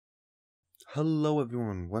Hello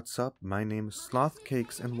everyone, what's up? My name is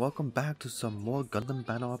Slothcakes and welcome back to some more Gundam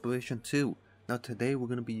Battle Operation 2. Now today we're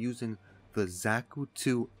going to be using the Zaku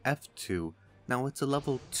 2 F2. Now it's a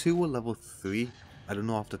level 2 or level 3, I don't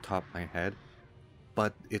know off the top of my head,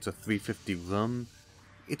 but it's a 350 room.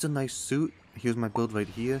 It's a nice suit. Here's my build right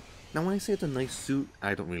here. Now when I say it's a nice suit,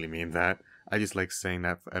 I don't really mean that. I just like saying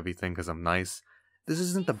that for everything because I'm nice. This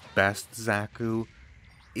isn't the best Zaku.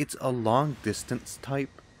 It's a long distance type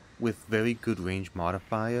with very good range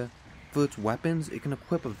modifier. For its weapons, it can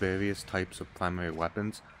equip various types of primary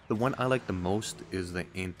weapons. The one I like the most is the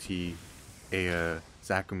anti-air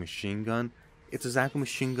Zaku machine gun. It's a Zaku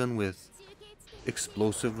machine gun with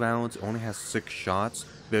explosive rounds. It only has 6 shots,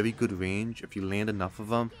 very good range. If you land enough of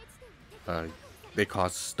them, they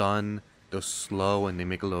cause stun, they're slow, and they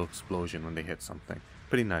make a little explosion when they hit something.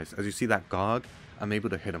 Pretty nice. As you see that Gog, I'm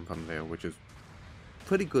able to hit him from there, which is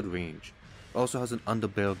pretty good range. It also has an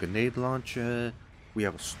underbarrel grenade launcher. We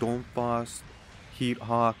have a Stormfrost, Heat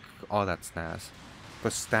Hawk, all that snazz. For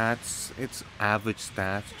stats, it's average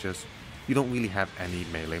stats, just you don't really have any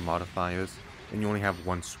melee modifiers, and you only have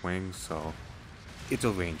one swing, so it's a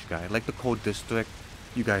range guy. Like the Cold District,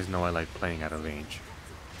 you guys know I like playing at a range.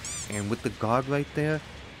 And with the Gog right there,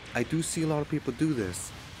 I do see a lot of people do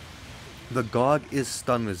this. The Gog is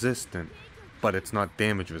stun resistant, but it's not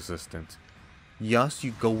damage resistant. Yes,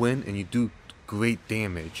 you go in and you do great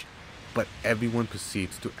damage, but everyone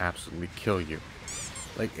proceeds to absolutely kill you.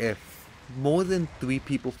 Like if more than 3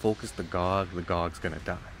 people focus the Gog's gonna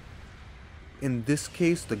die. In this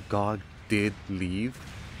case, the Gog did leave,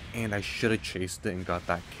 and I should have chased it and got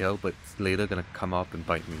that kill, but it's later gonna come up and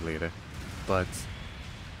bite me later. But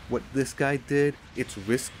what this guy did, it's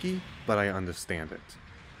risky, but I understand it.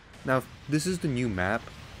 Now, this is the new map,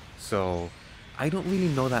 so I don't really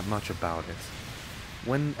know that much about it.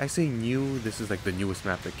 When I say new, this is like the newest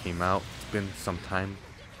map that came out. It's been some time,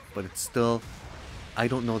 but it's still, I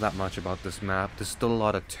don't know that much about this map. There's still a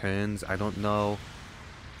lot of turns, I don't know.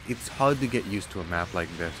 It's hard to get used to a map like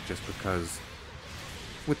this just because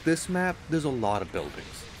with this map, there's a lot of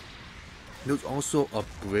buildings. There's also a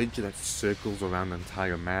bridge that circles around the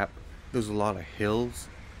entire map. There's a lot of hills.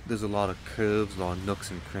 There's a lot of curves, a lot of nooks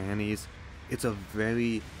and crannies. It's a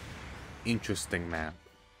very interesting map.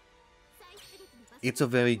 It's a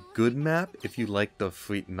very good map if you like the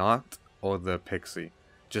Fleet Knocked or the Pixie,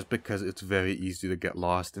 just because it's very easy to get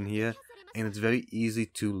lost in here, and it's very easy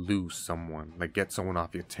to lose someone, like get someone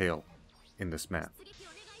off your tail in this map.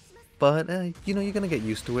 But, you know, you're gonna get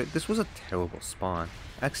used to it. This was a terrible spawn.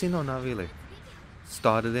 Actually, no, not really.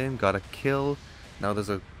 Started in, got a kill. Now there's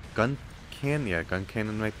a gun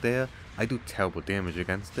cannon right there. I do terrible damage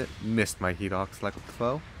against it. Missed my Heat Hawk's like a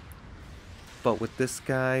pro. But with this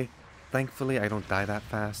guy, thankfully I don't die that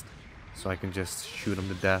fast, so I can just shoot him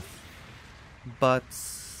to death. But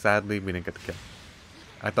sadly we didn't get the kill.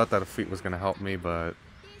 I thought that a fleet was gonna help me, but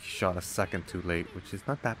he shot a second too late, which is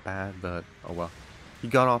not that bad, but oh well. He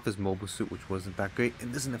got off his mobile suit, which wasn't that great,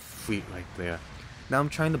 and there's a fleet right there. Now I'm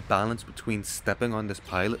trying to balance between stepping on this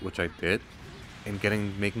pilot, which I did, and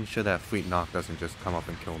making sure that Fleet Knock doesn't just come up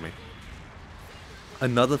and kill me.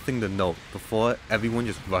 Another thing to note, before everyone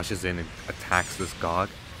just rushes in and attacks this Gog,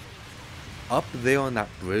 up there on that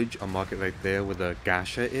bridge, I'll mark it right there where the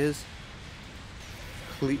Gasha is.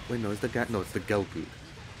 It's the Gelgood.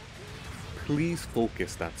 Please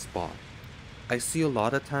focus that spot. I see a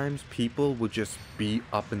lot of times people will just be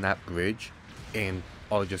up in that bridge and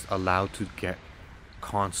are just allowed to get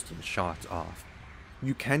constant shots off.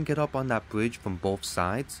 You can get up on that bridge from both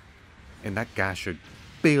sides, and that Gasha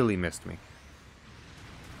barely missed me.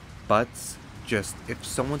 But just if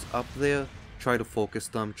someone's up there, try to focus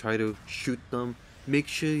them, try to shoot them, make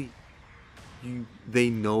sure they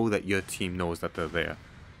know that your team knows that they're there.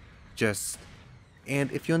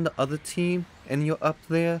 And if you're on the other team and you're up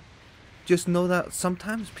there, just know that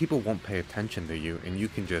sometimes people won't pay attention to you and you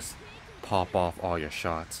can just pop off all your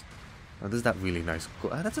shots. Now there's that really nice,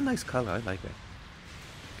 that's a nice color, I like it.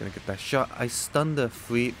 Gonna get that shot. I stunned the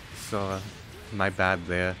fleet, so my bad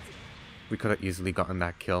there. We could have easily gotten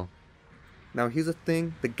that kill. Now here's the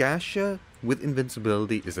thing, the Gasha with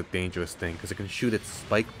invincibility is a dangerous thing because it can shoot its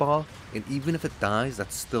spike ball, and even if it dies,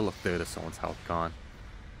 that's still a third of someone's health gone.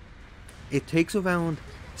 It takes around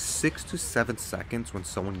 6 to 7 seconds when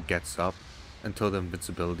someone gets up until the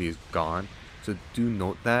invincibility is gone, so do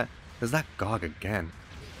note that. There's that Gog again.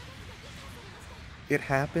 It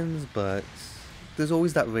happens, but there's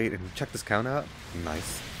always that raid, and check this count out,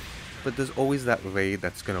 nice. But there's always that raid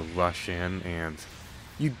that's gonna rush in, and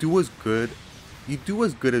you do as good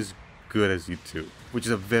as you do, which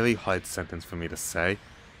is a very hard sentence for me to say,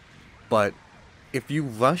 but if you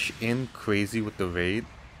rush in crazy with the raid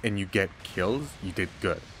and you get kills, you did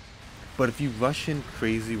good. But if you rush in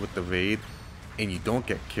crazy with the raid and you don't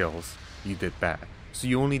get kills, you did bad. So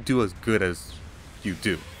you only do as good as you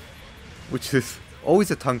do, which is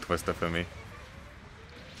always a tongue twister for me.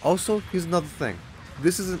 Also, here's another thing.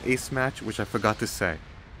 This is an ace match, which I forgot to say.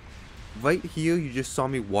 Right here, you just saw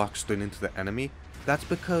me walk straight into the enemy. That's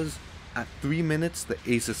because at 3 minutes, the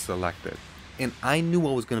ace is selected. And I knew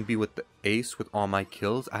I was going to be with the ace with all my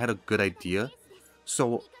kills. I had a good idea.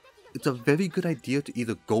 So it's a very good idea to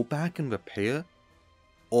either go back and repair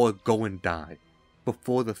or go and die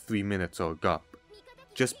before the 3 minutes are up.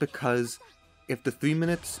 Just because if it's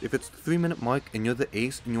the 3-minute mark and you're the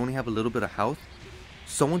ace and you only have a little bit of health,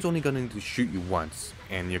 someone's only going to shoot you once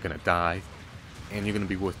and you're going to die and you're going to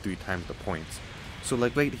be worth 3 times the points. So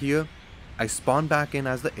like right here, I spawn back in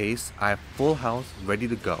as the ace, I have full health, ready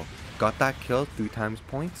to go. Got that kill 3 times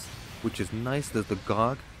points, which is nice. There's the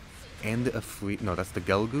Gog and the Afri. No, that's the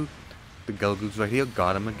Gelgoog. The Gelgoog's right here.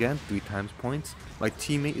 Got him again, 3 times points. My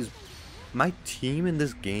team in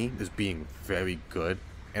this game is being very good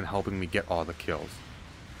and helping me get all the kills.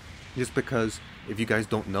 Just because, if you guys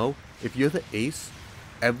don't know, if you're the ace,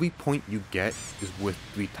 every point you get is worth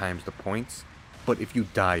 3 times the points. But if you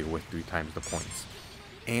die, you're worth 3 times the points.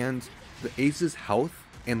 And the ace's health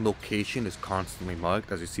and location is constantly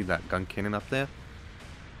marked, as you see that gun cannon up there.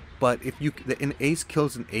 But if an ace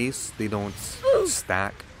kills an ace, they don't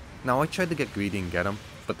stack. Now I tried to get greedy and get him,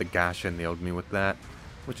 but the Gasha nailed me with that,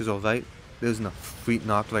 which is alright. There's a free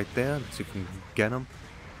knock right there, so you can get him.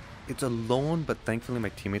 It's alone, but thankfully my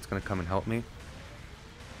teammate's gonna come and help me.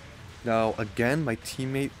 Now again, my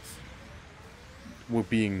teammates were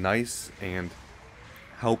being nice and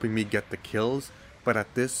helping me get the kills, but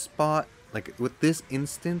at this spot, like with this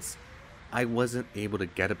instance, I wasn't able to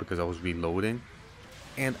get it because I was reloading.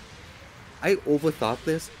 And I overthought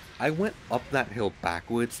this. I went up that hill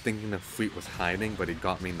backwards thinking the Freet was hiding, but he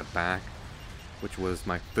got me in the back, which was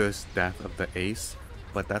my first death of the ace.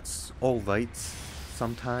 But that's alright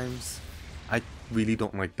sometimes. I really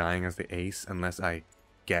don't like dying as the ace unless I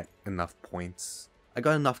get enough points. I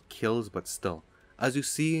got enough kills, but still. As you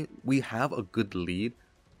see, we have a good lead,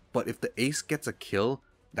 but if the ace gets a kill,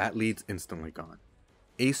 that lead's instantly gone.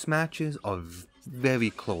 Ace matches are very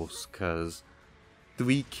close because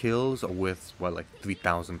 3 kills are worth, what, like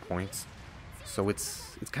 3,000 points? So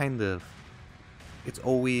it's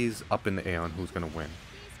always up in the air on who's gonna win.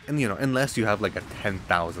 And you know, unless you have like a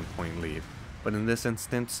 10,000 point lead. But in this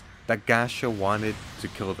instance, that Gasha wanted to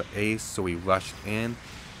kill the ace, so he rushed in.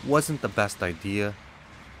 Wasn't the best idea.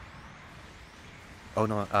 Oh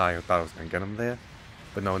no, I thought I was gonna get him there.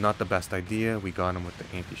 But no, not the best idea. We got him with the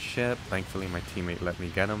anti-ship. Thankfully, my teammate let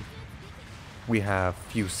me get him. We have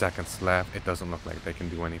few seconds left. It doesn't look like they can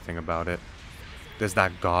do anything about it. There's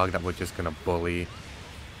that Gog that we're just gonna bully.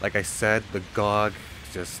 Like I said, the Gog,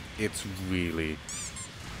 it's really...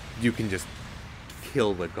 You can just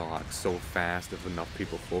kill the Gog so fast if enough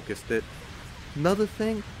people focused it. Another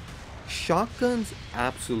thing, shotguns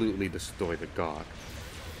absolutely destroy the Gog.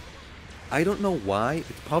 I don't know why.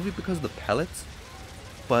 It's probably because of the pellets.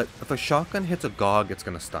 But if a shotgun hits a Gog, it's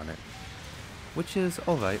gonna stun it. Which is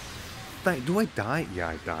alright. Do I die? Yeah,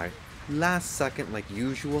 I die. Last second, like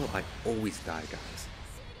usual, I always die, guys.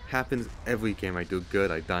 Happens every game I do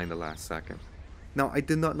good, I die in the last second. Now, I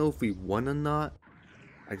did not know if we won or not.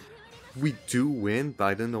 We do win, but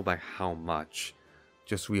I didn't know by how much.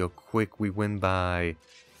 Just real quick, we win by...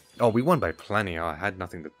 Oh, we won by plenty. I had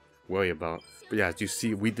nothing to worry about. But yeah, as you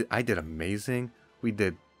see, I did amazing. We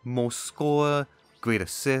did most score, great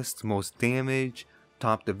assists, most damage,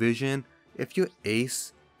 top division. If you're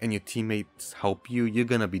ace and your teammates help you, you're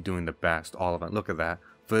gonna be doing the best, all of it. Look at that.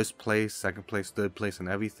 First place, second place, third place, and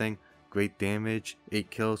everything. Great damage, 8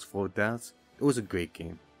 kills, 4 deaths. It was a great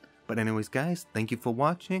game. But anyways, guys, thank you for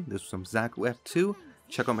watching. This was some Zaku F2.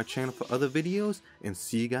 Check out my channel for other videos, and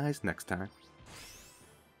see you guys next time.